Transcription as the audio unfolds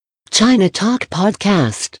China Talk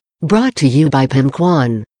Podcast, brought to you by Pim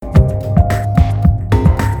Kwan.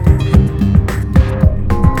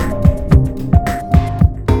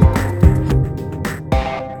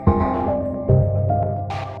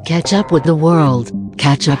 Catch up with the world.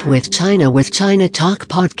 Catch up with China Talk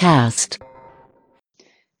Podcast.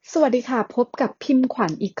 สวัสดีค่ะพบกับพิมพ์ขวั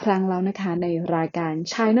ญอีกครั้งแล้วนะคะในรายการ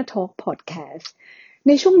China Talk Podcast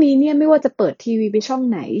ในช่วงนี้เนี่ยไม่ว่าจะเปิดทีวีไปช่อง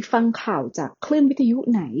ไหนฟังข่าวจากคลื่นวิทยุ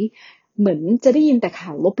ไหนเหมือนจะได้ยินแต่ข่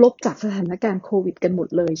าวลบๆจากสถานการณ์โควิดกันหมด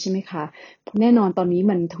เลยใช่ไหมคะแน่นอนตอนนี้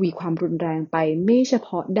มันทวีความรุนแรงไปไม่เฉพ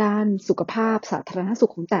าะด้านสุขภาพสาธารณสุ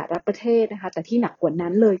ขของแต่ละประเทศนะคะแต่ที่หนักกว่านั้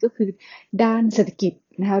นเลยก็คือด้านเศรษฐกิจ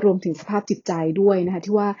นะคะรวมถึงสภาพจิตใจด้วยนะคะ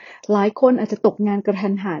ที่ว่าหลายคนอาจจะตกงานกระทั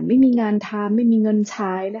นหันไม่มีงานทำไม่มีเงินใ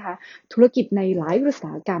ช้นะคะธุรกิจในหลายอุตส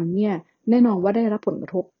าหกรรมเนี่ยแน่นอนว่าได้รับผลกร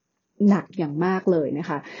ะทบหนักอย่างมากเลยนะ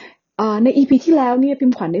คะใน EP ที่แล้วเนี่ยพิ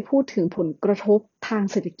มพ์ขวัญได้พูดถึงผลกระทบทาง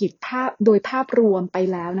เศรษฐกิจโดยภาพรวมไป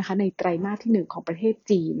แล้วนะคะในไตรมาสที่1ของประเทศ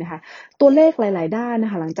จีนนะคะตัวเลขหลายๆด้านน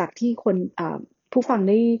ะคะหลังจากที่ผู้ฟัง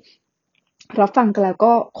ได้รับฟังกันแล้ว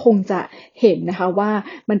ก็คงจะเห็นนะคะว่า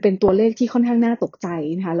มันเป็นตัวเลขที่ค่อนข้างน่าตกใจ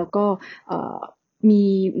นะคะแล้วก็มี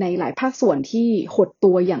ในหลายภาคส่วนที่หด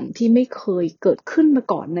ตัวอย่างที่ไม่เคยเกิดขึ้นมา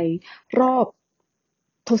ก่อนในรอบ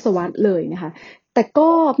ทศวรรษเลยนะคะแต่ก็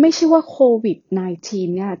ไม่ใช่ว่าโควิด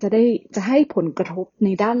 -19 เนี่ยจะให้ผลกระทบใน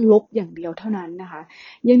ด้านลบอย่างเดียวเท่านั้นนะคะ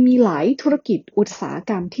ยังมีหลายธุรกิจอุตสาห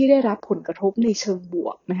กรรมที่ได้รับผลกระทบในเชิงบว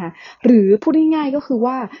กนะคะหรือพูดง่ายๆก็คือ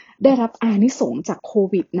ว่าได้รับอานิสงส์จากโค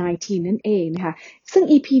วิด -19 นั่นเองนะคะซึ่ง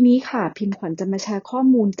EP นี้ค่ะพิมพ์ขวัญจะมาแชร์ข้อ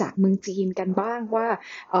มูลจากเมืองจีนกันบ้างว่า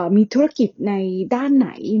มีธุรกิจในด้านไหน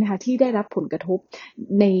นะคะที่ได้รับผลกระทบ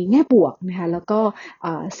ในแง่บวกนะคะแล้วก็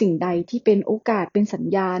สิ่งใดที่เป็นโอกาสเป็นสัญ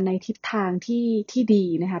ญาณในทิศทางที่ดี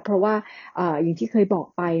นะคะเพราะว่าอย่างที่เคยบอก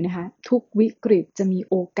ไปนะคะทุกวิกฤตจะมี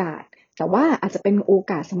โอกาสแต่ว่าอาจจะเป็นโอ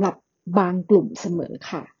กาสสำหรับบางกลุ่มเสมอ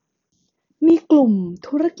ค่ะมีกลุ่ม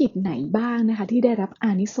ธุรกิจไหนบ้างนะคะที่ได้รับอ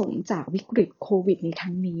านิสงส์จากวิกฤตโควิดในค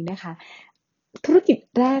รั้งนี้นะคะธุรกิจ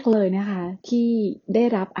แรกเลยนะคะที่ได้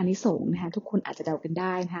รับอานิสงส์นะคะทุกคนอาจจะเดากันไ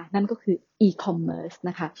ด้นะคะนั่นก็คือ e-commerce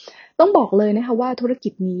นะคะต้องบอกเลยนะคะว่าธุรกิ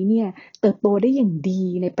จนี้เนี่ยเติบโตได้อย่างดี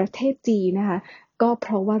ในประเทศจีนนะคะก็เพ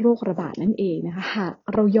ราะว่าโรคระบาดนั่นเองนะคะหาก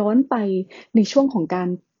เราย้อนไปในช่วงของการ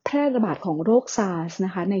แพร่ระบาดของโรค SARS น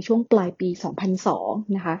ะคะในช่วงปลายปี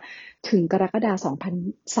 2002 นะคะถึงกรกฎาคม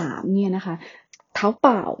 2003 เนี่ยนะคะเท้าเป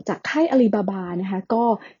ล่าจากค่ายอาลีบาบานะคะก็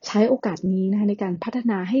ใช้โอกาสนี้นะคะในการพัฒ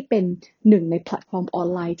นาให้เป็นหนึ่งในแพลตฟอร์มออน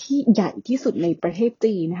ไลน์ที่ใหญ่ที่สุดในประเทศ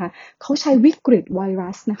จีนนะคะเขาใช้วิกฤตไวรั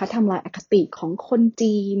สนะคะทำลายอคติของคน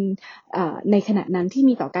จีนในขณะนั้นที่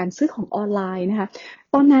มีต่อการซื้อของออนไลน์นะคะ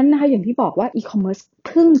ตอนนั้นนะคะอย่างที่บอกว่าอีคอมเมิร์ซเ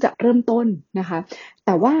พิ่งจะเริ่มต้นนะคะแ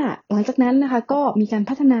ต่ว่าหลังจากนั้นนะคะก็มีการ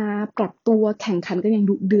พัฒนาปรับตัวแข่งขันกันอย่าง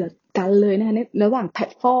ดุเดือดกันเลยนะคะในระหว่างแพล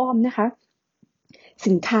ตฟอร์มนะคะ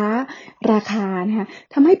สินค้าราคานะคะ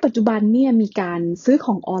ทำให้ปัจจุบันเนี่ยมีการซื้อข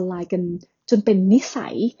องออนไลน์กันจนเป็นนิสั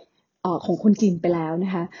ยของคนจีนไปแล้วน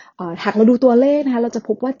ะคะหากเราดูตัวเลขนะคะเราจะพ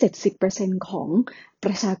บว่า 70% ของป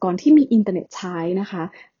ระชากรที่มีอินเทอร์เน็ตใช้นะคะ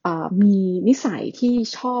มีนิสัยที่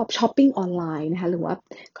ชอบช้อปปิ้งออนไลน์นะคะหรือว่า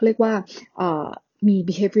เขาเรียกว่ามี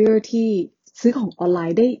behavior ที่ซื้อของออนไล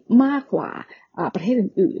น์ได้มากกว่าประเทศ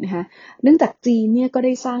อื่นๆนะคะเนื่องจากจีนเนี่ยก็ไ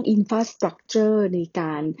ด้สร้าง infrastructure ในก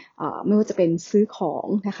ารไม่ว่าจะเป็นซื้อของ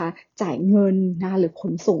นะคะจ่ายเงินนะคะหรือข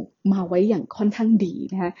นส่งมาไว้อย่างค่อนข้างดี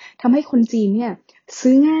นะคะทำให้คนจีนเนี่ย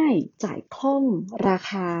ซื้อง่ายจ่ายคล่องรา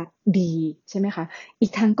คาดีใช่ไหมคะอี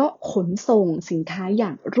กทั้งก็ขนส่งสินค้าอย่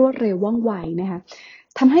างรวดเร็วว่องไวนะคะ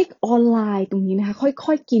ทำให้ออนไลน์ตรงนี้นะคะ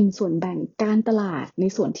ค่อยๆกินส่วนแบ่งการตลาดใน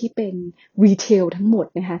ส่วนที่เป็นรีเทลทั้งหมด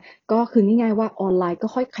นะคะก็คือง่ายๆว่าออนไลน์ก็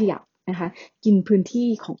ค่อยขยับนะคะกินพื้นที่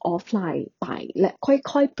ของออฟไลน์ไปและค่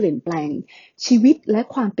อยๆเปลี่ยนแปลงชีวิตและ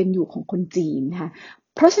ความเป็นอยู่ของคนจีนนะคะ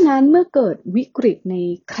เพราะฉะนั้นเมื่อเกิดวิกฤตใน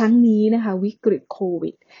ครั้งนี้นะคะวิกฤตโควิ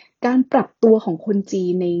ดการปรับตัวของคนจี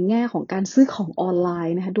นในแง่ของการซื้อของออนไล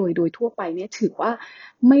น์นะคะโดยทั่วไปเนี่ยถือว่า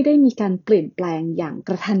ไม่ได้มีการเปลี่ยนแปลงอย่างก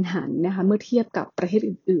ระทันหันนะคะเมื่อเทียบกับประเทศ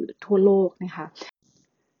อื่นๆทั่วโลกนะคะ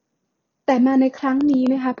แต่มาในครั้งนี้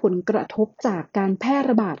นะคะผลกระทบจากการแพร่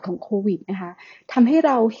ระบาดของโควิดนะคะทำให้เ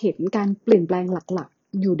ราเห็นการเปลี่ยนแปลงหลัก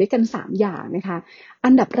ๆอยู่ด้วยกัน3อย่างนะคะอั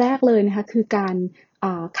นดับแรกเลยนะคะคือการ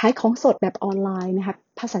ขายของสดแบบออนไลน์นะคะ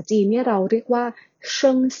ภาษาจีนเนี่ยเราเรียกว่าเ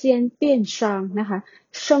ซิงเซียนเตี้ยนซางนะคะ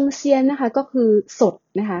เซิงเซียนนะคะก็คือสด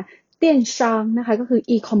นะคะเตี้ยนซางนะคะก็คือ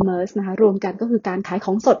e-commerce นะคะรวมกันก็คือการขายข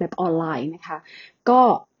องสดแบบออนไลน์นะคะก็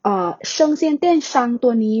เซิงเซียนเตี้ยนซางตั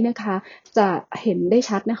วนี้นะคะจะเห็นได้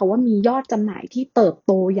ชัดนะคะว่ามียอดจำหน่ายที่เติบโ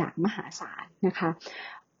ตอย่างมหาศาลนะคะ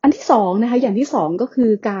อันที่สองนะคะอย่างที่สองก็คื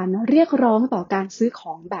อการเรียกร้องต่อการซื้อข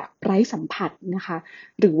องแบบไร้สัมผัสนะคะ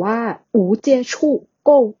หรือว่าอูเจียชู่โก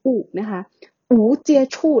อูนะคะอูเจีย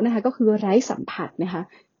ชู่นะคะก็คือไร้สัมผัสนะคะ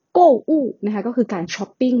โกอูนะคะก็คือการช้อป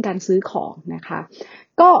ปิ้งการซื้อของนะคะ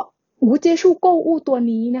ก็อูเจียชู่โกอูตัว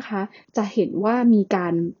นี้นะคะจะเห็นว่ามีกา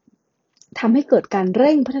รทำให้เกิดการเ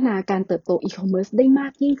ร่งพัฒนาการเติบโตอีคอมเมิร์ซได้มา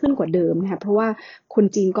กยิ่งขึ้นกว่าเดิมนะคะเพราะว่าคน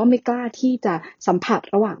จีนก็ไม่กล้าที่จะสัมผัส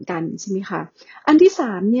ระหว่างกันใช่ไหมคะอันที่ส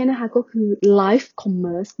ามเนี่ยนะคะก็คือ live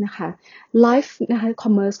commerce นะคะ live นะคะ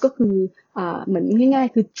commerce ก็คือเหมือนง่าย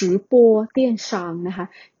ๆคือ直播电商นะคะ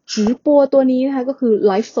直播ตัวนี้นะคะก็คือไ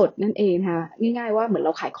ลฟ์สดนั่นเองนะคะง่ายๆว่าเหมือนเร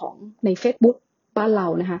าขายของใน Facebook บ้านเรา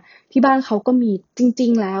นะคะที่บ้านเขาก็มีจริ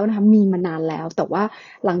งๆแล้วนะคะมีมานานแล้วแต่ว่า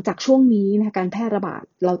หลังจากช่วงนี้นะคะการแพร่ระบาด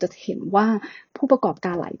เราจะเห็นว่าผู้ประกอบก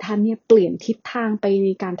ารหลายท่านเนี่ยเปลี่ยนทิศทางไปใน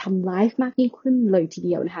การทำไลฟ์มากยิ่งขึ้นเลยทีเ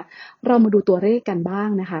ดียวนะคะเรามาดูตัวเลขกันบ้าง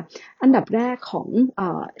นะคะอันดับแรกของ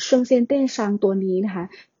เชิงเซียนเต้นซังตัวนี้นะคะ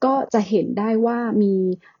ก็จะเห็นได้ว่ามี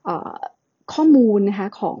ข้อมูลนะคะ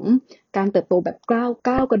ของการเติบโตแบบก้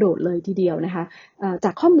าวกระโดดเลยทีเดียวนะคะจ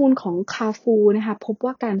ากข้อมูลของคาฟูนะคะพบ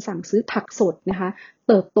ว่าการสั่งซื้อผักสดนะคะ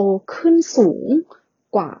เติบโตขึ้นสูง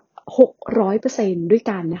กว่า600%ด้วย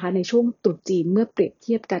กันนะคะในช่วงตรุษจีนเมื่อเปรียบเ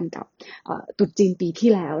ทียบกันกับตรุษจีนปีที่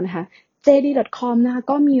แล้วนะคะ JD.com นะคะ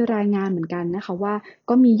ก็มีรายงานเหมือนกันนะคะว่า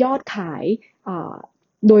ก็มียอดขาย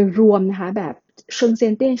โดยรวมนะคะแบบเชิงเซี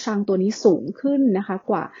ยนเตี้ยนชางตัวนี้สูงขึ้นนะคะ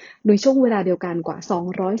กว่าโดยช่วงเวลาเดียวกันกว่า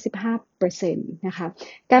215%นะคะ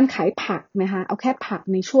การขายผักนะคะเอาแค่ผัก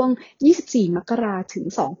ในช่วง24มกราถึง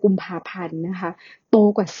2กุมภาพันธ์นะคะโต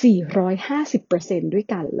กว่า450%ด้วย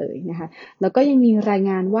กันเลยนะคะแล้วก็ยังมีราย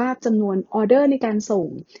งานว่าจำนวนออเดอร์ในการส่ง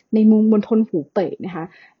ในเมืองมณฑลหูเป่ยนะคะ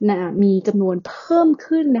มีจำนวนเพิ่ม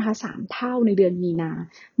ขึ้นนะคะ3เท่าในเดือนมีนา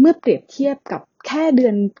เมื่อเปรียบเทียบกับแค่เดื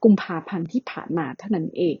อนกุมภาพันธ์ที่ผ่านมาเท่านั้น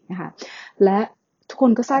เองนะคะและทุกค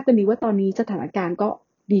นก็ทราบกันดีว่าตอนนี้สถานการณ์ก็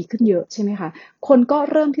ดีขึ้นเยอะใช่ไหมคะคนก็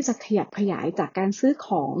เริ่มที่จะขยับขยายจากการซื้อข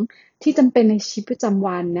องที่จำเป็นในชีวิตประจำ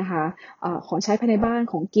วันนะคะของใช้ภายในบ้าน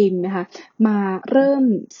ของกินนะคะมาเริ่ม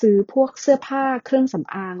ซื้อพวกเสื้อผ้าเครื่องส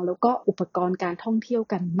ำอางแล้วก็อุปกรณ์การท่องเที่ยว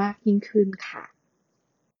กันมากยิ่งขึ้นค่ะ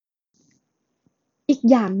อีก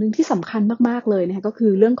อย่างหนึ่งที่สำคัญมากๆเลยนะคะก็คื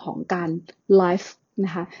อเรื่องของการไลฟ์น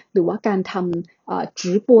ะคะหรือว่าการทำ直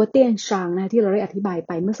播电商นะคะที่เราได้อธิบายไ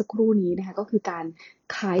ปเมื่อสักครู่นี้นะคะก็คือการ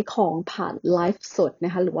ขายของผ่านไลฟ์สดน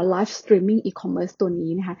ะคะหรือว่าไลฟ์สตรีมมิ่งอีคอมเมิร์ซตัว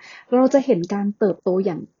นี้นะคะเราจะเห็นการเติบโตอ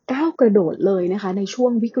ย่างก้าวกระโดดเลยนะคะในช่ว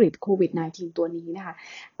งวิกฤตโควิด -19 ตัวนี้นะคะ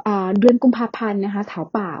เดือนกุมภาพันธ์นะคะเถา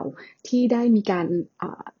เป่าที่ได้มีการ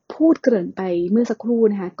พูดเกริ่นไปเมื่อสักครู่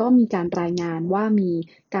นะคะก็มีการรายงานว่ามี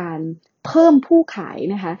การเพิ่มผู้ขาย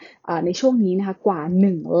นะคะในช่วงนี้นะคะกว่า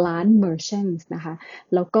1ล้าน merchants นะคะ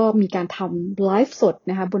แล้วก็มีการทำไลฟ์สด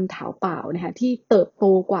นะคะบนเถาเป่านะคะที่เติบโต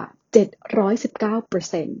กว่า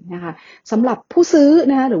719%นะคะสำหรับผู้ซื้อ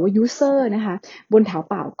นะคะหรือว่า user นะคะบนเถา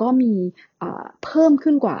เป่าก็มีเพิ่ม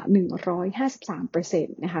ขึ้นกว่า153%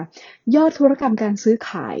นะคะยอดธุรกรรมการซื้อข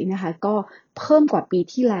ายนะคะก็เพิ่มกว่าปี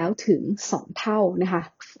ที่แล้วถึง2เท่านะคะ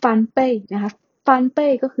ฟันเป้นะคะฟันเป้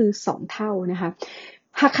ก็คือ2เท่านะคะ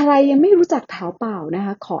หากใครยังไม่รู้จักเถาเป่านะค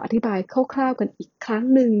ะขออธิบายคร่าวๆกันอีกครั้ง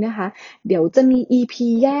หนึ่งนะคะเดี๋ยวจะมี EP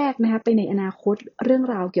แยกนะคะไปในอนาคตเรื่อง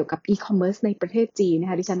ราวเกี่ยวกับ e-commerce ในประเทศจีนนะ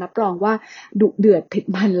คะดิฉันรับรองว่าดุเดือดเผ็ด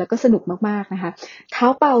มันแล้วก็สนุกมากๆนะคะเถา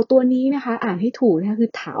เป่าตัวนี้นะคะอ่านให้ถูกนะคะคื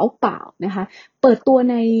อเถาเป่านะคะเปิดตัว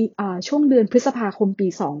ในช่วงเดือนพฤษภาคมปี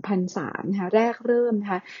 2003 นะคะแรกเริ่มนะ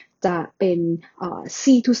คะจะเป็น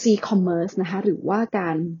C2C commerce นะคะหรือว่ากา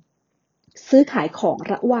รซื้อขายของ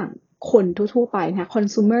ระหว่างคนทั่วๆไปนะคะ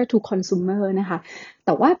consumer to consumer นะคะแ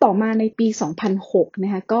ต่ว่าต่อมาในปี 2006 น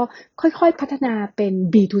ะคะก็ค่อยๆพัฒนาเป็น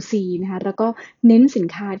B2C นะคะแล้วก็เน้นสิน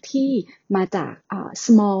ค้าที่มาจาก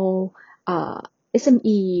small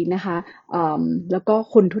SME นะคะแล้วก็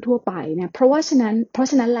คนทั่วๆไปนะเพราะฉะ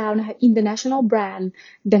นั้นแล้วนะคะ international brand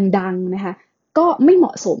ดังๆนะคะก็ไม่เหม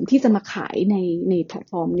าะสมที่จะมาขายในแพลต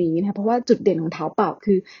ฟอร์มนี้นะคะเพราะว่าจุดเด่นของเถาเป่า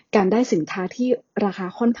คือการได้สินค้าที่ราคา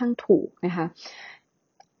ค่อนข้างถูกนะคะ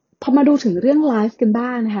พอมาดูถึงเรื่องไลฟ์กันบ้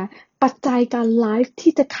างนะคะปัจจัยการไลฟ์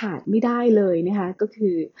ที่จะขาดไม่ได้เลยนะคะก็คื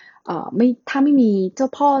อถ้าไม่มีเจ้า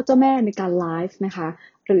พ่อเจ้าแม่ในการไลฟ์นะคะ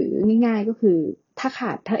หรือง่ายๆก็คือถ้าข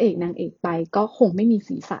าดพระเอกนางเอกไปก็คงไม่มี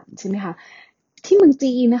สีสันใช่ไหมคะที่เมือง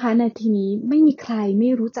จีนนะคะในทีนี้ไม่มีใครไม่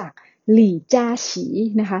รู้จักหลี่จ้าฉี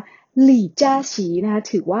นะคะหลี่จ้าฉีนะคะ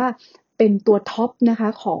ถือว่าเป็นตัวท็อปนะคะ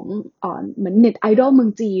ของเหมือนเน็ตไอดอลเมือ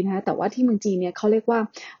งจีนนะคะแต่ว่าที่เมืองจีนเนี่ยเขาเรียกว่า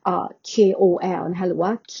KOL นะคะหรือว่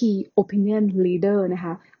า Key Opinion Leader นะค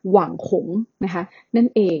ะหวังขงนะคะนั่น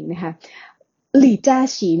เองนะคะ หลี่จ้า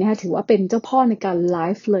ฉีนะคะถือว่าเป็นเจ้าพ่อในการไล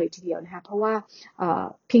ฟ์เลยทีเดียวนะคะเพราะว่า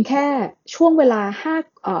เพียงแค่ช่วงเวลา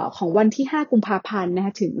ของวันที่5กุมภาพันธ์นะค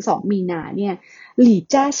ะถึง2มีนาเนี่ยหลี่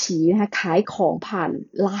จ้าฉีนะคะขายของผ่าน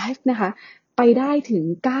ไลฟ์นะคะไปได้ถึง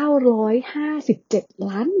957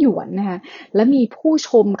ล้านหยวนนะคะและมีผู้ช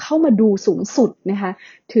มเข้ามาดูสูงสุดนะคะ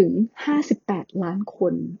ถึง58ล้านค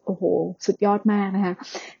นโอ้โหสุดยอดมากนะคะ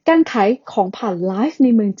การขายของผ่านไลฟ์ใน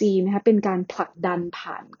เมืองจีนนะคะเป็นการผลักดัน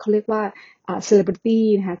ผ่านเขาเรียกว่าcelebrity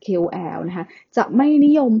นะคะ KOL นะคะจะไม่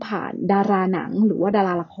นิยมผ่านดาราหนังหรือว่าดาร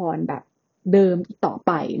าละครแบบเดิมอีกต่อไ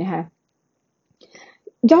ปนะคะ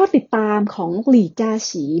ยอดติดตามของหลี่จา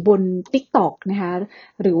ฉีบน TikTok นะคะ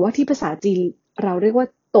หรือว่าที่ภาษาจีนเราเรียกว่า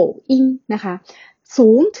โตอิ้งนะคะสู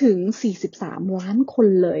งถึง43ล้านคน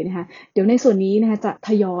เลยนะคะเดี๋ยวในส่วนนี้นะคะจะท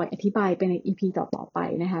ยอยอธิบายไปใน EP ต่อๆไป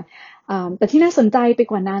นะคะแต่ที่น่าสนใจไป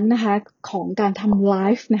กว่านั้นนะคะของการทำไล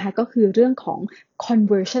ฟ์นะคะก็คือเรื่องของ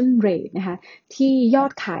conversion rate นะคะที่ยอ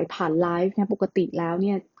ดขายผ่านไลฟ์นะปกติแล้วเ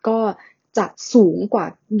นี่ยก็จะสูงกว่า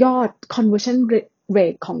ยอด conversion rate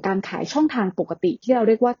ของการขายช่องทางปกติที่เราเ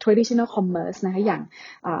รียกว่า traditional commerce นะคะอย่าง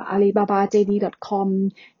Alibaba JD.com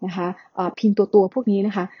นะคะพิมพ์ตัวพวกนี้น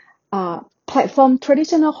ะคะแพลตฟอร์ม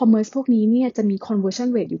traditional commerce พวกนี้เนี่ยจะมี conversion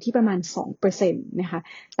rate อยู่ที่ประมาณ 2% นะคะ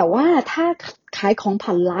แต่ว่าถ้าขายของผ่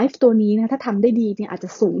านไลฟ์ตัวนี้นะถ้าทำได้ดีเนี่ยอาจจะ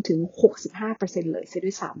สูงถึง 65% เลยเสีย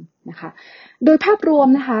ด้วยซ้ำนะคะโดยภาพรวม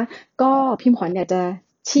นะคะก็พิมพ์ขวัญอยากจะ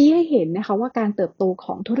ชี้ให้เห็นนะคะว่าการเติบโตข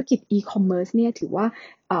องธุรกิจ e-commerce เนี่ยถือว่า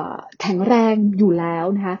แข็งแรงอยู่แล้ว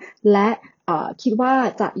นะคะและคิดว่า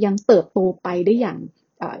จะยังเติบโตไปได้อย่าง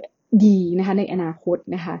ดีนะคะในอนาคต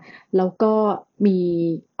นะคะแล้วก็มี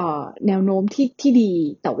แนวโน้มที่ดี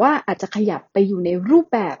แต่ว่าอาจจะขยับไปอยู่ในรูป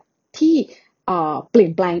แบบที่เปลี่ย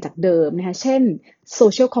นแปลงจากเดิมนะคะเช่น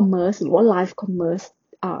social commerce หรือว่า live commerce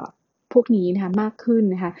พวกนี้นะคะมากขึ้น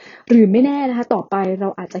นะคะหรือไม่แน่นะคะต่อไปเรา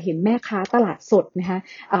อาจจะเห็นแม่ค้าตลาดสดนะคะ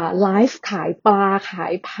ไลฟ์ขายปลาขา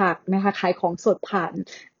ยผักนะคะขายของสดผ่าน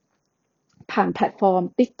แพลตฟอร์ม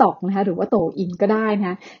TikTok นะคะหรือว่าโตอินก็ได้นะค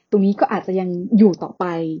ะตรงนี้ก็อาจจะยังอยู่ต่อไป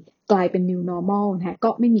กลายเป็น new normal นะคะก็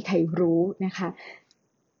ไม่มีใครรู้นะคะ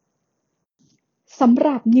สำห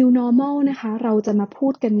รับ New Normal นะคะเราจะมาพู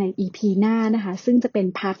ดกันใน EP หน้านะคะซึ่งจะเป็น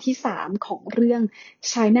พาร์ทที่3ของเรื่อง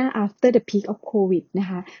China After the Peak of COVID นะ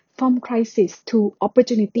คะ From Crisis to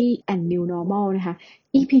Opportunity and New Normal นะคะ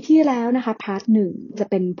EP ที่แล้วนะคะพาร์ท1จะ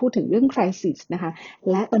เป็นพูดถึงเรื่อง Crisis นะคะ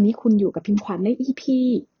และตอนนี้คุณอยู่กับพิมพ์ขวัญใน EP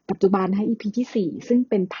ปัจจุบันนะคะ EP ที่4ซึ่ง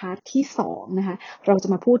เป็นพาร์ทที่2นะคะเราจะ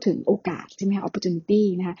มาพูดถึงโอกาสใช่ไหมคะ Opportunity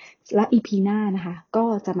นะคะและ EP หน้านะคะก็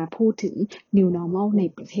จะมาพูดถึง New Normal ใน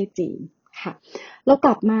ประเทศจีนค่ะเราก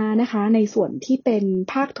ลับมานะคะในส่วนที่เป็น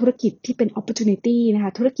ภาคธุรกิจที่เป็น opportunity นะค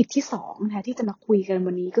ะธุรกิจที่2นะคะที่จะมาคุยกัน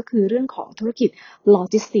วันนี้ก็คือเรื่องของธุรกิจ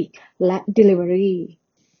logistics และ delivery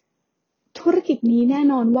ธุรกิจนี้แน่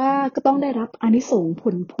นอนว่าก็ต้องได้รับอานิสงส์ผ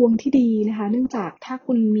ลพวงที่ดีนะคะเนื่องจากถ้า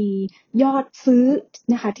คุณมียอดซื้อ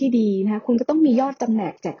นะคะที่ดีนะคะคุณก็ต้องมียอดจำแน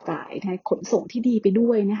กแจกจ่ายนะคะขนส่งที่ดีไปด้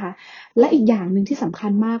วยนะคะและอีกอย่างหนึ่งที่สำคั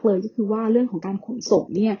ญมากเลยก็คือว่าเรื่องของการขนส่ง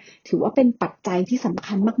เนี่ยถือว่าเป็นปัจจัยที่สำ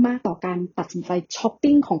คัญมากๆต่อการตัดสินใจช้อป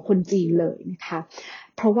ปิ้งของคนจีนเลยนะคะ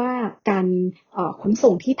เพราะว่าการขน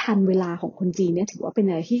ส่งที่ทันเวลาของคนจีนเนี่ยถือว่าเป็น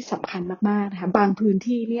อะไรที่สำคัญมากๆนะคะบางพื้น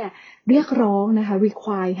ที่เนี่ยเรียกร้องนะคะ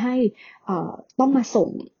require ให้ต้องมาส่ง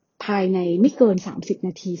ภายในไม่เกิน30น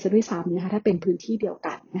าทีซะด้วยซ้ำนะคะถ้าเป็นพื้นที่เดียว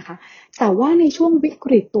กันนะคะแต่ว่าในช่วงวิก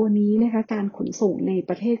ฤตตัวนี้นะคะการขนส่งในป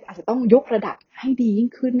ระเทศอาจจะต้องยกระดับให้ดียิ่ง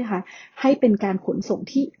ขึ้นนะคะให้เป็นการขนส่ง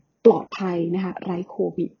ที่ปลอดภัยนะคะไร้โค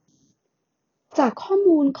วิดจากข้อ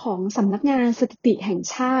มูลของสำนักงานสถิติแห่ง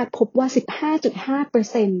ชาติพบว่า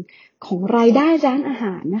 15.5% ของรายได้ร้านอาห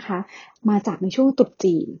ารนะคะมาจากในช่วงตรุษ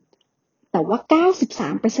จีนแต่ว่า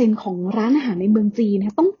 93% ของร้านอาหารในเมืองจีนนะค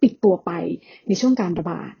ะต้องปิดตัวไปในช่วงการระ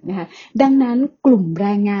บาดนะคะดังนั้นกลุ่มแร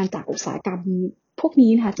งงานจากอุตสาหกรรมพวก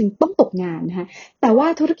นี้นะคะจึงต้องตกงานนะคะแต่ว่า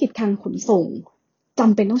ธุรกิจการขนส่งจ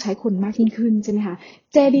ำเป็นต้องใช้คนมากยิ่งขึ้นใช่ไหมคะ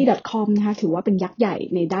JD.com นะคะถือว่าเป็นยักษ์ใหญ่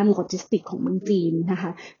ในด้านโลจิสติกของเมืองจีนนะค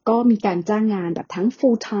ะก็มีการจ้างงานแบบทั้ง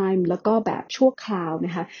full time แล้วก็แบบชั่วคราวน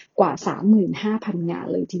ะคะกว่า 35,000 งาน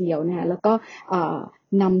เลยทีเดียวนะคะแล้วก็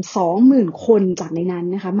นำ 20,000 คนจากในนั้น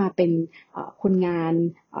นะคะมาเป็นคนงาน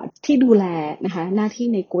ที่ดูแลนะคะหน้าที่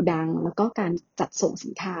ในโกดังแล้วก็การจัดส่งสิ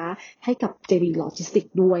นค้าให้กับ JD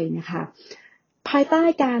Logistics ด้วยนะคะภายใต้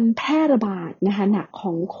การแพร่ระบาดนะคะหนักข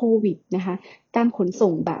องโควิดนะคะการขน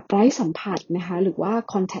ส่งแบบไร้สัมผัสนะคะหรือว่า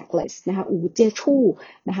contactless นะคะเจียชู่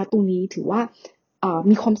นะคะตรงนี้ถือว่า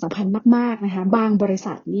มีความสำคัญมากๆนะคะบางบริ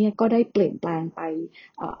ษัทเนี่ยก็ได้เปลี่ยนแปลงไป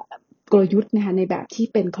กลยุทธ์นะคะในแบบที่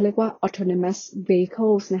เป็นเขาเรียกว่า autonomous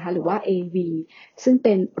vehicles นะคะหรือว่า AV ซึ่งเ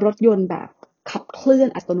ป็นรถยนต์แบบขับเคลื่อน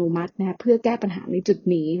อัตโนมัตินะคะเพื่อแก้ปัญหาในจุด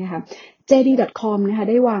นี้นะคะ JD.com นะคะ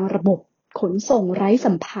ได้วางระบบ ขนส่งไร้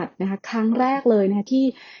สัมผัสนะคะครั้งแรกเลยนะคะที่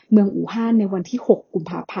เมืองอู่ฮั่นในวันที่6กุม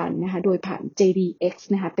ภาพันธ์นะคะโดยผ่าน JDX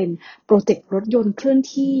นะคะเป็นโปรเจกต์รถยนต์เคลื่อน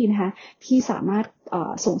ที่นะคะที่สามารถ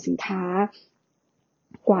ส่งสินค้า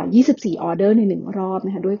กว่า24ออเดอร์ใน1รอบน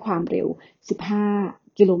ะคะด้วยความเร็ว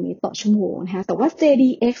15กิโลเมตรต่อชั่วโมงนะคะแต่ว่า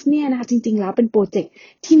JDX เนี่ยนะคะจริงๆแล้วเป็นโปรเจกต์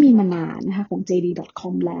ที่มีมานานนะคะของ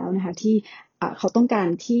JD.com แล้วนะคะที่เขาต้องการ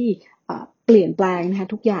ที่เปลี่ยนแปลงนะคะ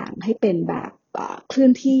ทุกอย่างให้เป็นแบบเคลื่อ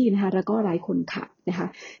นที่นะคะแล้วก็ไร้คนขับนะคะ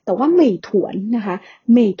แต่ว่าเหม่ยถวนนะคะ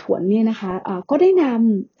เหม่ยถวนเนี่ยนะคะก็ได้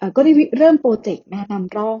เริ่มโปรเจกต์นะคะน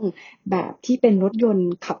ำร่องแบบที่เป็นรถยนต์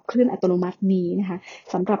ขับเคลื่อนอัตโนมัตินี้นะคะ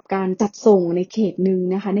สำหรับการจัดส่งในเขตหนึ่ง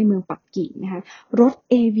นะคะในเมืองปักกิ่งนะคะรถ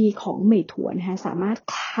AV ของเหม่ยถวนนะคะสามารถ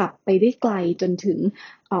ขับไปได้ไกลจนถึง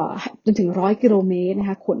100 กิโลเมตรนะ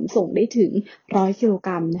คะขนส่งได้ถึง100 กิโลก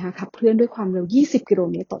รัมนะคะขับเคลื่อนด้วยความเร็ว20 กิโล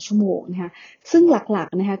เมตรต่อชั่วโมงนะคะซึ่งหลัก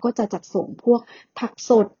ๆนะคะก็จะจัดส่งพวกผัก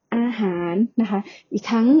สดอาหารนะคะอีก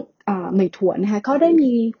ทั้งเหม่ยถวนนะคะก็ได้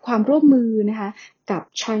มีความร่วมมือนะคะกับ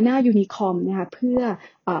China Unicom นะคะเพื่อ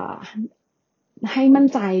ให้มั่น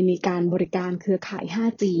ใจในการบริการเครือข่าย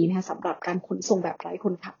 5G นะคะสำหรับการขนส่งแบบไร้ค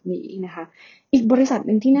นขับนี้นะคะอีกบริษัทห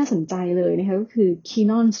นึ่งที่น่าสนใจเลยนะคะก็คือ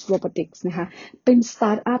Kinon Robotics นะคะเป็นสต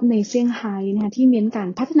าร์ทอัพในเซี่ยงไฮ้นะคะที่เน้นการ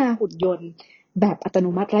พัฒนาหุ่นยนต์แบบอัตโน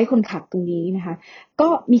มัติไร้คนขับตรงนี้นะคะก็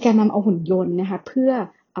มีการนำเอาหุ่นยนต์นะคะเพื่อ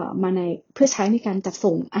ใช้ในการจัด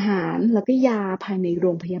ส่งอาหารแล้วก็ยาภายในโร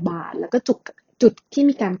งพยาบาลแล้วก็จุดที่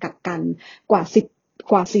มีการกักกันกว่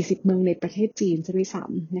า40 เมืองในประเทศจีนซะด้วยซ้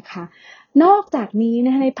ำนะคะนอกจากนี้น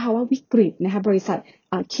ะคะในภาวะวิกฤตนะคะบริษัท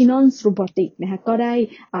Kinon Robotics นะคะก็ได้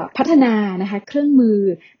พัฒนานะคะเครื่องมือ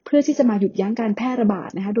เพื่อที่จะมาหยุดยั้งการแพร่ระบาด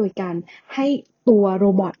นะคะโดยการให้ตัวโร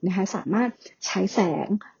บอทนะคะสามารถใช้แสง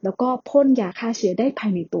แล้วก็พ่นยาฆ่าเชื้อได้ภา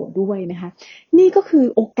ยในตัวด้วยนะคะนี่ก็คือ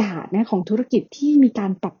โอกาสนะของธุรกิจที่มีกา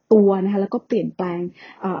รปรับตัวนะคะแล้วก็เปลี่ยนแปลง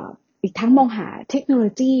อีกทั้งมองหาเทคโนโล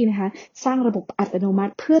ยีนะคะสร้างระบบอัตโนมั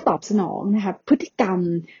ติเพื่อตอบสนองนะคะพฤติกรรม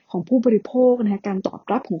ของผู้บริโภคนะคะการตอบ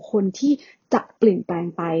รับของคนที่จะเปลี่ยนแปลง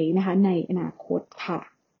ไปนะคะในอนาคตค่ะ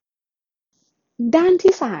ด้าน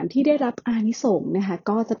ที่3ที่ได้รับอานิสงส์นะคะ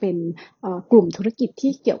ก็จะเป็นกลุ่มธุรกิจ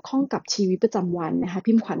ที่เกี่ยวข้องกับชีวิตประจำวันนะคะ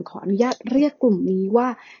พิมพ์ขวัญขออนุญาตเรียกกลุ่มนี้ว่า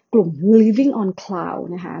กลุ่ม living on cloud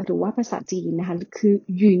นะคะหรือว่าภาษาจีนนะคะคือ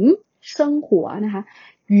หยุนเซิงหัวนะคะ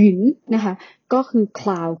หยุนนะคะก็คือ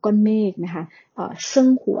cloud ก้อนเมฆนะคะเซิง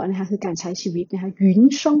หัวนะคะคือการใช้ชีวิตนะคะหยุน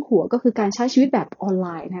เซิงหัวก็คือการใช้ชีวิตแบบออนไล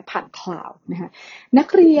น์นะคะผ่าน cloud นะคะนัก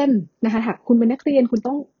เรียนนะคะหากคุณเป็นนักเรียนคุณ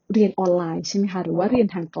ต้องเรียนออนไลน์ใช่ไหมคะหรือว่าเรียน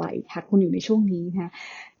ทางไกลหากคุณอยู่ในช่วงนี้นะคะ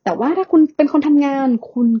แต่ว่าถ้าคุณเป็นคนทำงาน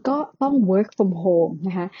คุณก็ต้อง work from home น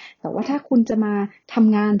ะคะแต่ว่าถ้าคุณจะมาท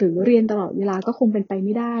ำงานหรือเรียนตลอดเวลาก็คงเป็นไปไ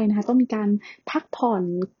ม่ได้นะคะต้องมีการพักผ่อน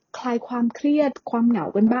คลายความเครียดความเหงา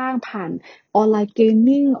กันบ้างผ่านออนไลน์เกม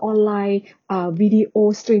มิ่งออนไลน์วิดีโอ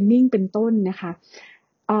สตรีมมิ่งเป็นต้นนะคะ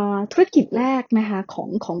ธุรกิจแรกนะคะ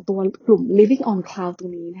ของตัวกลุ่ม living on cloud ตร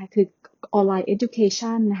งนี้นะคะคือออนไลน์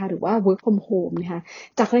education นะคะหรือว่า work from home นะคะ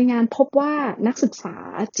จากรายงานพบว่านักศึกษา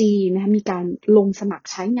จีนนะคะมีการลงสมัคร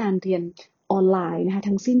ใช้งานเรียนออนไลน์นะคะ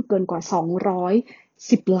ทั้งสิ้นเกินกว่า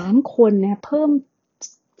210 ล้านคนนะคะเพิ่ม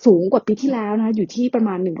สูงกว่าปีที่แล้วนะคะอยู่ที่ประม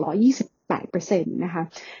าณ128%นะคะ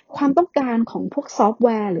ความต้องการของพวกซอฟต์แว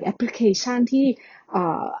ร์หรือแอปพลิเคชันที่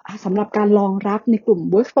สำหรับการรองรับในกลุ่ม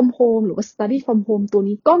work from home หรือว่า study from home ตัว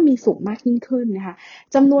นี้ก็มีสูงมากยิ่งขึ้นนะคะ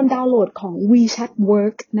จำนวนดาวน์โหลดของ WeChat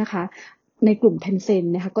Work นะคะในกลุ่ม Tencent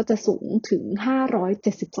นะคะก็จะสูงถึง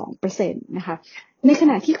 572% นะคะในข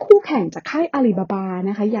ณะที่คู่แข่งจากค่ายอาลีบาบา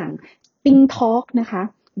นะคะอย่าง TikTok นะคะ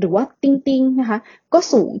หรือว่าTikTokนะคะก็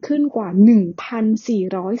สูงขึ้นกว่า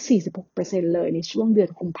 1,446% เลยในช่วงเดือน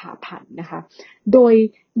กุมภาพันธ์นะคะโดย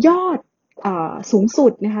ยอดสูงสุ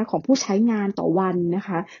ดนะคะของผู้ใช้งานต่อวันนะค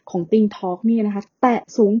ะของ TikTok เนี่ยนะคะแตะ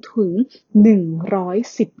สูงถึง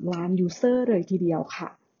110 ล้านยูเซอร์เลยทีเดียวค่ะ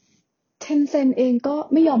Tencent เองก็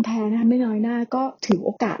ไม่ยอมแพ้นะคะไม่น้อยหน้าก็ถือโอ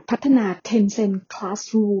กาสพัฒนา Tencent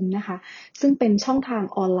Classroom นะคะซึ่งเป็นช่องทาง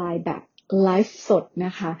ออนไลน์แบบไลฟ์สดน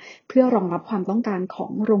ะคะเพื่อรองรับความต้องการขอ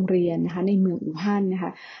งโรงเรียนนะคะในเมืองอู่ฮั่นนะค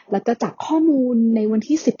ะแล้วก็จากข้อมูลในวัน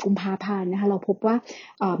ที่10 กุมภาพันธ์นะคะเราพบว่า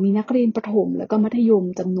มีนักเรียนประถมแล้วก็มัธยม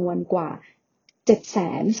จำนวนกว่า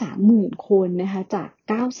 730,000 คนนะคะจาก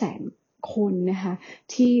 900,000 คนนะคะ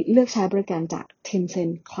ที่เลือกใช้บริการจาก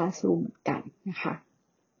Tencent Classroom กันนะคะ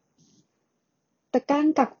แต่การ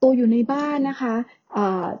กักตัวอยู่ในบ้านนะคะ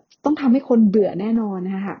ต้องทำให้คนเบื่อแน่นอนน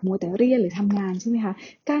ะคะหากมัวแต่เรียนหรือทำงานใช่ไหมคะ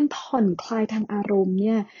การผ่อนคลายทางอารมณ์เ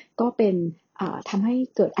นี่ยก็เป็นทำให้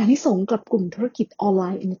เกิดอานิสงส์กับกลุ่มธุรกิจออนไล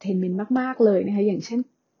น์เอนเตอร์เทนเมนต์มากๆเลยนะคะอย่างเช่น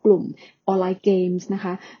กลุ่มออนไลน์เกมส์นะค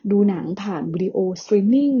ะดูหนังผ่านวิดีโอสตรีม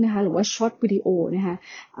มิ่งนะคะหรือว่าช็อตวิดีโอนะคะ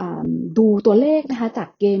ดูตัวเลขนะคะจาก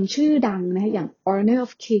เกมชื่อดังนะคะอย่าง Honor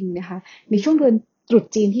of King นะคะในช่วงเดือนตรุษ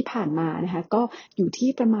จีนที่ผ่านมานะคะก็อยู่ที่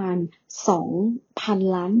ประมาณ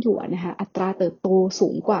 2,000 ล้านหยวนนะคะอัตราเติบโตสู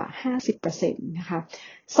งกว่า 50% นะคะ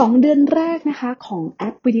2 เดือนแรกนะคะของแอ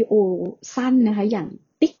ปวิดีโอสั้นนะคะอย่าง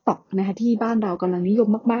TikTok นะคะที่บ้านเรากำลังนิยม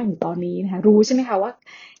มากๆอยู่ตอนนี้นะคะรู้ใช่ไหมคะว่า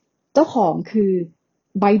เจ้าของคือ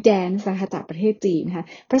ByteDance นะคะจากประเทศจีนนะคะ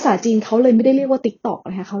ภาษาจีนเขาเลยไม่ได้เรียกว่า TikTok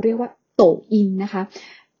นะคะเขาเรียกว่าโตอินนะคะ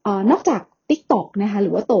นอกจาก TikTok นะคะหรื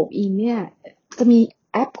อว่าโตอินเนี่ยจะมี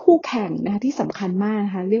แอปคู่แข่งนะคะที่สำคัญมากน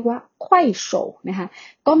ะคะเรียกว่าควายโฉนะคะ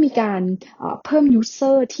ก็มีการเพิ่มยูเซ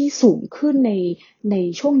อร์ที่สูงขึ้นใน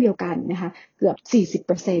ช่วงเดียวกันนะคะเกือบ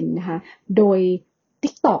 40% นะคะโดย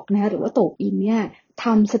TikTok นะคะหรือว่าโตอินเนี่ยท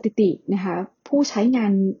ำสถิตินะคะผู้ใช้งา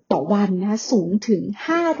นต่อวันนะคะสูงถึง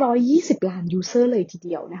520ล้านยูเซอร์เลยทีเ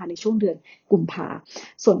ดียวนะคะในช่วงเดือนกุมภา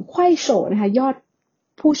ส่วนควายโฉนะคะยอด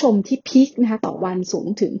ผู้ชมที่พีคนะคะต่อวันสูง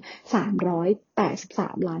ถึง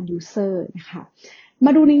383ล้านยูเซอร์นะคะม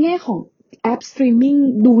าดูในแง่ของแอปสตรีมมิ่ง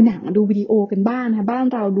ดูหนังดูวิดีโอกันบ้างนะคะบ้าน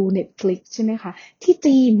เราดู Netflix ใช่ไหมคะที่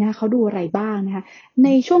จีนนะคะเขาดูอะไรบ้างนะคะใน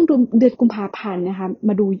ช่วงเดือนกุมภาพันธ์นะคะ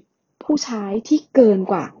มาดูผู้ใช้ที่เกิน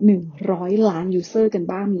กว่า100ล้านยูเซอร์กัน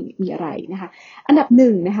บ้างมีอะไรนะคะอันดับห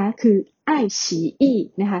นึ่งนะคะคือไอฉีอี้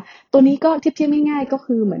นะคะตัวนี้ก็เทียบง่ายๆก็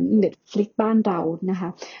คือเหมือน Netflix บ้านเรานะคะ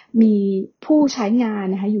มีผู้ใช้งาน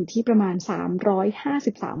นะคะอยู่ที่ประมาณ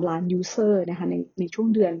353ล้านยูเซอร์นะคะในช่วง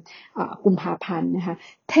เดือนกุมภาพันธ์นะคะ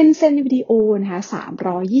Tencent Video นะคะ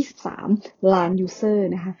323ล้านยูเซอร์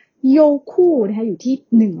นะคะโยคู่นะคะอยู่ที่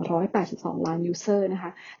182ล้านยูเซอร์นะค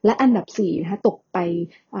ะและอันดับ4นะคะตกเ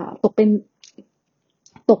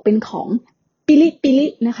ป็นของปิลิ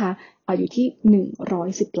นะคะอยู่ที่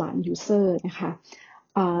110ล้านยูเซอร์นะคะ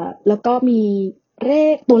แล้วก็มี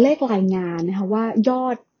ตัวเลขรายงานนะคะว่ายอ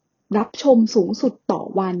ดรับชมสูงสุดต่อ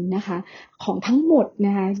วันนะคะของทั้งหมดน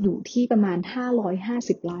ะคะอยู่ที่ประมาณ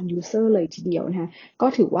550ล้านยูเซอร์เลยทีเดียวนะคะก็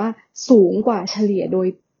ถือว่าสูงกว่าเฉลี่ยโดย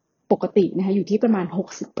ปกตินะคะอยู่ที่ประมาณ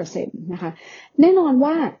 60% นะคะแน่นอน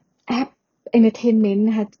ว่าแอป entertainment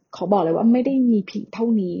นะคะขอบอกเลยว่าไม่ได้มีเพียงเท่า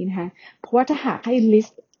นี้นะคะเพราะว่าถ้าหากให้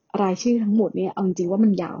list รายชื่อทั้งหมดเนี่ยเอาจริงๆว่ามั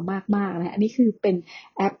นยาวมากๆนะอันนี้คือเป็น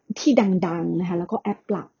แอปที่ดังๆนะคะแล้วก็แอป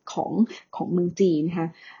หลักของเมืองจีนนะคะ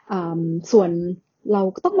ส่วนเรา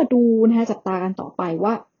ก็ต้องมาดูนะคะจับตากันต่อไป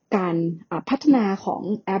ว่าการพัฒนาของ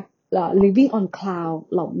แอปliving on cloud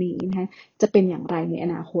เหล่านี้นะคะจะเป็นอย่างไรในอ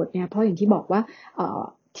นาคตนะคะเพราะอย่างที่บอกว่า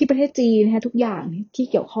ที่ประเทศจีนนะคะทุกอย่างที่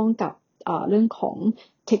เกี่ยวข้องกับเรื่องของ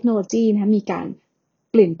เทคโนโลยีนะคะมีการ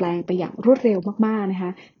เปลี่ยนแปลงไปอย่างรวดเร็วมากๆนะค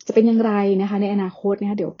ะจะเป็นอย่างไรนะคะในอนาคตนะ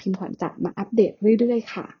คะเดี๋ยวพิมพ์ขวัญจะมาอัปเดตเรื่อย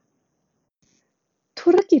ๆค่ะธุ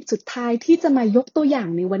รกิจสุดท้ายที่จะมายกตัวอย่าง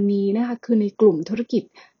ในวันนี้นะคะคือในกลุ่มธุรกิจ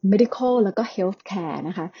medical แล้วก็ healthcare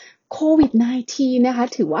นะคะโควิด -19 นะคะ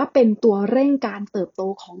ถือว่าเป็นตัวเร่งการเติบโต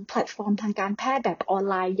ของแพลตฟอร์มทางการแพทย์แบบออน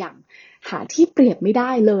ไลน์อย่างหาที่เปรียบไม่ไ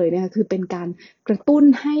ด้เลยนะคะคือเป็นการกระตุ้น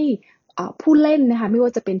ให้ผู้เล่นนะคะไม่ว่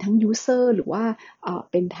าจะเป็นทั้ง user หรือว่า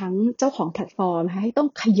เป็นทั้งเจ้าของแพลตฟอร์มนะคะให้ต้อง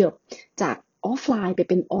ขยับจากออฟไลน์ไป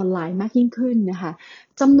เป็นออนไลน์มากยิ่งขึ้นนะคะ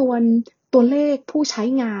จำนวนตัวเลขผู้ใช้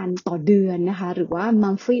งานต่อเดือนนะคะหรือว่า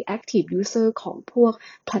monthly active user ของพวก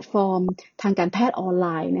แพลตฟอร์มทางการแพทย์ออนไล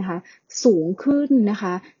น์นะคะสูงขึ้นนะค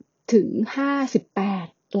ะถึง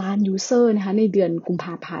58ล้าน user นะคะในเดือนกุมภ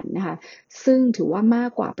าพันธ์นะคะซึ่งถือว่ามาก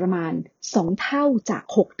กว่าประมาณ2เท่าจาก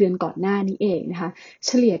6เดือนก่อนหน้านี้เองนะคะเ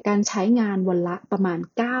ฉลี่ยการใช้งานวันละประมาณ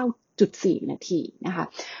9.4 นาทีนะคะ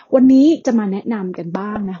วันนี้จะมาแนะนำกันบ้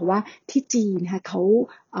างนะคะว่าที่จีนนะคะเขา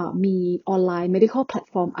มีออนไลน์ medical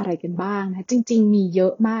platform อะไรกันบ้างนะจริงๆมีเยอ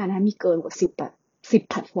ะมากนะคะมีเกินกว่า10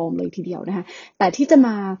แพลตฟอร์มเลยทีเดียวนะคะแต่ที่จะม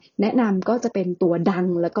าแนะนำก็จะเป็นตัวดัง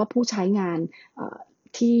แล้วก็ผู้ใช้งาน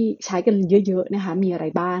ที่ใช้กันเยอะๆนะคะมีอะไร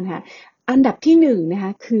บ้างนะคะอันดับที่1นะค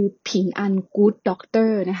ะคือผิงอัน Good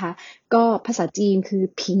Doctor นะคะก็ภาษาจีนคือ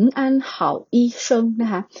ผิงอันเหาอี้เซิงนะ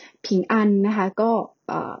คะผิงอันนะคะก็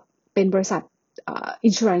เป็นบริษัท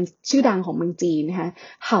insurance ชื่อดังของเมืองจีนนะคะ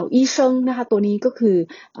เหาอี้เซิงนะคะตัวนี้ก็คือ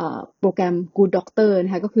โปรแกรม Good Doctor น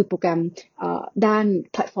ะคะก็คือโปรแกรมด้าน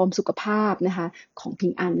แพลตฟอร์มสุขภาพนะคะของผิ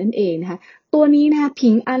งอันนั่นเองนะคะตัวนี้นะคะผิ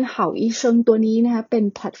งอันเหาอี้เซิงตัวนี้นะคะเป็น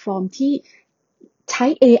แพลตฟอร์มที่ใช้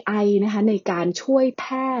AI นะคะในการช่วยแพ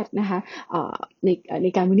ทย์นะคะใน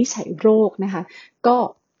การวินิจฉัยโรคนะคะก็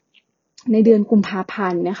ในเดือนกุมภาพั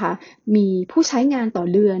นธ์นะคะมีผู้ใช้งานต่อ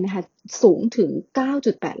เดือนนะคะสูงถึง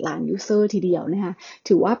 9.8 ล้านยูเซอร์ทีเดียวนะคะ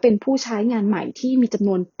ถือว่าเป็นผู้ใช้งานใหม่ที่มีจำน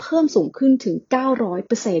วนเพิ่มสูงขึ้นถึง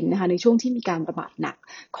 900% นะคะในช่วงที่มีการระบาดหนัก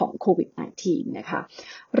ของโควิด -19 นะคะ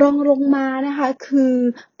รองลงมานะคะคือ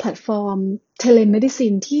แพลตฟอร์ม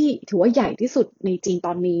Telemedicine ที่ถือว่าใหญ่ที่สุดในจีนต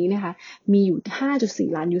อนนี้นะคะมีอยู่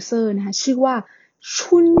 5.4 ล้านยูเซอร์นะคะชื่อว่า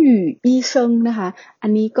ชุนหยู่อีเซิงนะคะอั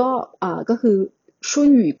นนี้ก็คือช่วย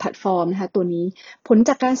หยู่แพลตฟอร์มนะคะตัวนี้ผลจ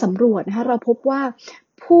ากการสำรวจนะคะเราพบว่า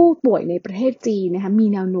ผู้ป่วยในประเทศจีนนะคะมี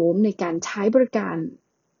แนวโน้มในการใช้บริการ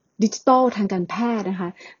ดิจิทัลทางการแพทย์นะคะ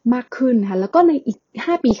มากขึ้นนะคะแล้วก็ในอีก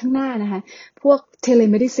5 ปีข้างหน้านะคะพวกเทเล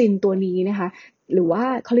เมดิซินตัวนี้นะคะหรือว่า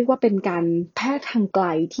เขาเรียกว่าเป็นการแพทย์ทางไกล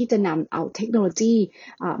ที่จะนำเอาเทคโนโลยี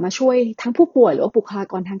มาช่วยทั้งผู้ป่วยหรือว่าบุคลา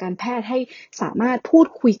กรทางการแพทย์ให้สามารถพูด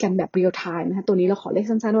คุยกันแบบเรียลไทม์นะคะตัวนี้เราขอเรียก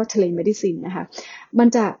สั้นๆว่าเทเลเมดิซินนะคะมัน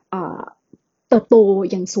จะเติบโต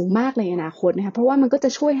อย่างสูงมากในอนาคตนะคะเพราะว่ามันก็จะ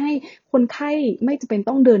ช่วยให้คนไข้ไม่จำเป็น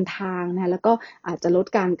ต้องเดินทางนะแล้วก็อาจจะลด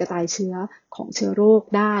การกระจายเชื้อของเชื้อโรค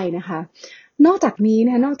ได้นะคะนอกจากนี้น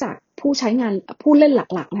ะคะนอกจากผู้ใช้งานผู้เล่นห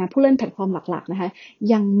ลักๆนะคะผู้เล่นแพลตฟอร์มหลักๆนะคะ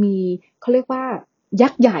ยังมีเขาเรียกว่ายั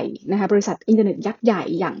กษ์ใหญ่นะคะบริษัทอินเทอร์เน็ตยักษ์ใหญ่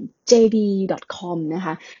อย่าง JD.com นะค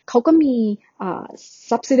ะเขาก็มี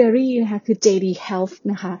subsidiary นะคะคือ JD Health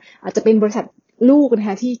นะคะอาจจะเป็นบริษัทลูกนะค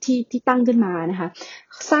ะที่ตั้งขึ้นมานะคะ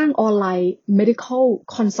สร้างออนไลน์ medical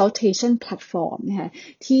consultation platform นะคะ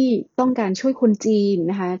ที่ต้องการช่วยคนจีน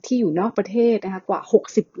นะคะที่อยู่นอกประเทศนะคะกว่า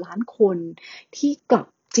60 ล้านคนที่กลับ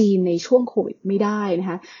จีนในช่วงโควิดไม่ได้นะ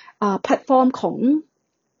คะแพลตฟอร์ม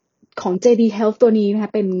ของ JD Health ตัวนี้นะคะ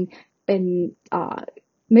เป็น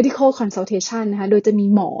medical consultation นะคะโดยจะมี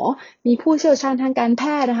หมอมีผู้เชี่ยวชาญทางการแพ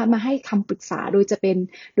ทย์นะคะมาให้คำปรึกษาโดย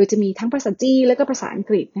จะมีทั้งภาษาจีนและก็ภาษาอัง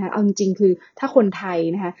กฤษนะคะเอาจริงๆคือถ้าคนไทย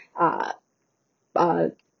นะคะ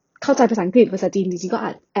เข้าใจภาษาอังกฤษภาษาจีนจริงๆก็อ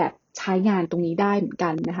าจแอบใช้งานตรงนี้ได้เหมือนกั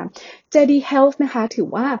นนะคะ JD Health นะคะถือ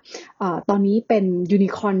ว่าตอนนี้เป็นยูนิ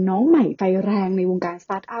คอร์นน้องใหม่ไฟแรงในวงการส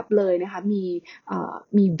ตาร์ทอัพเลยนะคะ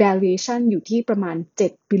มี valuation อยู่ที่ประมาณ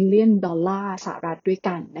$7 billionสหรัฐด้วย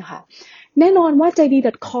กันนะคะแน่นอนว่า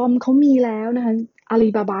JD.com เขามีแล้วนะคะอาลี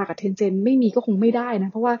บาบากับ Tencent ไม่มีก็คงไม่ได้น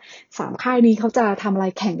ะเพราะว่า3 ค่ายนี้เขาจะทำอะไร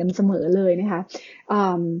แข่งกันเสมอเลยนะคะ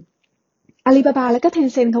อาลีบาบาและก็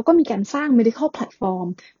Tencent เขาก็มีการสร้าง medical platform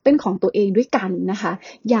เป็นของตัวเองด้วยกันนะคะ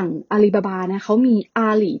อย่างอาลีบาบานะเขามีอา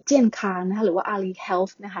ลีเจียนคานนะคะหรือว่าอาลี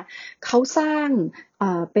Health นะคะเขาสร้าง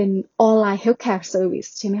เป็น online healthcare service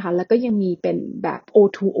ใช่ไหมคะแล้วก็ยังมีเป็นแบบ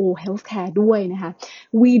O2O healthcare ด้วยนะคะ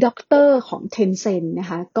V-Doctor ของ Tencent นะ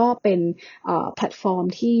คะก็เป็นแพลตฟอร์ม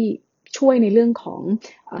ที่ช่วยในเรื่องของ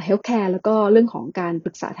healthcare แล้วก็เรื่องของการป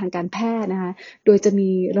รึกษาทางการแพทย์นะคะโดยจะมี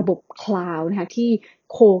ระบบ cloud นะคะที่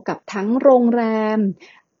โคกับทั้งโรงแรม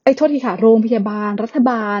โทษทีค่ะโรงพยาบาลรัฐ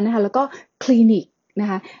บาลนะคะแล้วก็คลินิกนะ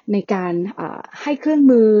คะในการให้เครื่อง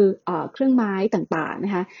มือเครื่องไม้ต่างๆน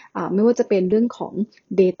ะคะไม่ว่าจะเป็นเรื่องของ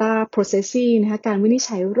data processing นะคะการวินิจ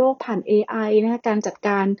ฉัยโรคผ่าน AI นะคะการจัดก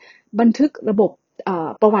ารบันทึกระบบ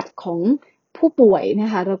ประวัติของผู้ป่วยน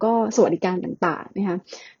ะคะแล้วก็สวัสดิการต่างๆนะคะ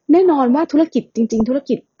แน่นอนว่าธุรกิจจริงๆธุร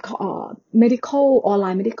กิจmedical ออนไล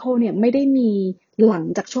น์ medical เนี่ยไม่ได้มีหลัง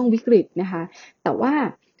จากช่วงวิกฤตนะคะแต่ว่า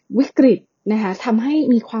วิกฤตนะคะทำให้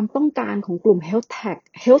มีความต้องการของกลุ่ม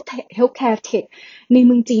healthcare tech ในเ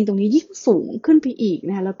มืองจีนตรงนี้ยิ่งสูงขึ้นไปอีก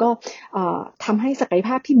นะคะแล้วก็ทำให้ศักยภ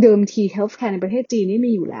าพที่เดิมที healthcare ในประเทศจีนนี่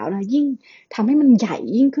มีอยู่แล้วนะยิ่งทำให้มันใหญ่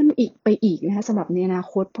ยิ่งขึ้นไปอีกนะคะสำหรับในอนา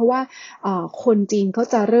คตเพราะว่าคนจีนเขา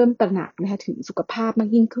จะเริ่มตระหนักนะคะถึงสุขภาพมาก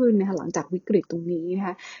ยิ่งขึ้นนะคะหลังจากวิกฤตตรงนี้นะค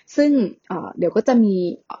ะซึ่งเดี๋ยวก็จะมี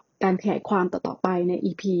การขยายความต่อไปใน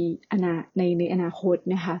EP ในอนาคต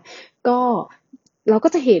นะคะก็เราก็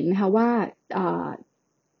จะเห็นนะคะว่า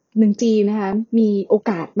เมืองจีนนะคะมีโอ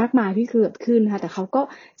กาสมากมายที่เกิดขึ้นนะคะแต่เขาก็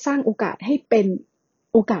สร้างโอกาสให้เป็น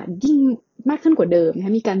โอกาสยิ่งมากขึ้นกว่าเดิมนะค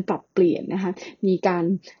ะมีการปรับเปลี่ยนนะคะมีการ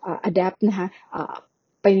adapt นะคะ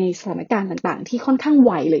ไปในสถานการณ์ต่างๆที่ค่อนข้างไ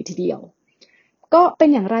วเลยทีเดียวก็เป็น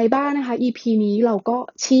อย่างไรบ้างนะคะ EP นี้เราก็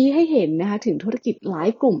ชี้ให้เห็นนะคะถึงธุรกิจหลาย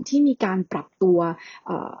กลุ่มที่มีการปรับตัว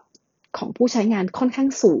ของผู้ใช้งานค่อนข้าง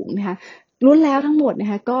สูงนะคะล้วนแล้วทั้งหมดน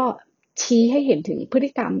ะคะก็ชี้ให้เห็นถึงพฤ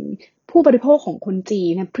ติกรรมผู้บริโภคของคนจีน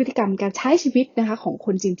นะพฤติกรรมการใช้ชีวิตนะคะของค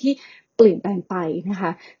นจีนที่เปลี่ยนแปลงไปนะค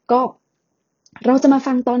ะก็เราจะมา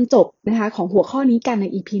ฟังตอนจบนะคะของหัวข้อนี้กันใน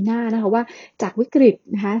EP หน้านะคะว่าจากวิกฤต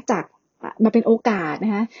นะคะจากมาเป็นโอกาสน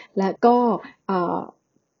ะคะและก็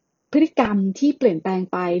พฤติกรรมที่เปลี่ยนแปลง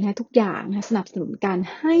ไปนะทุกอย่างนะสนับสนุนการ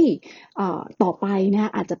ให้ต่อไปนะ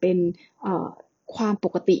อาจจะเป็นความป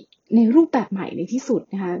กติในรูปแบบใหม่ในที่สุด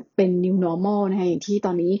นะคะเป็น new normal นะคะอย่างที่ต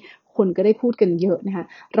อนนี้ คนก็ได้พูดกันเยอะนะคะ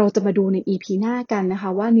เราจะมาดูใน EP หน้ากันนะคะ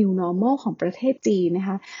ว่า New Normal ของประเทศจีนนะค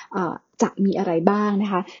ะจะมีอะไรบ้างนะ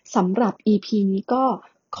คะสำหรับ EP นี้ก็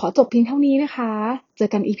ขอจบเพียงเท่านี้นะคะเจอ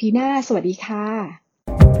กัน EP หน้าสวัสดีค่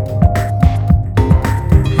ะ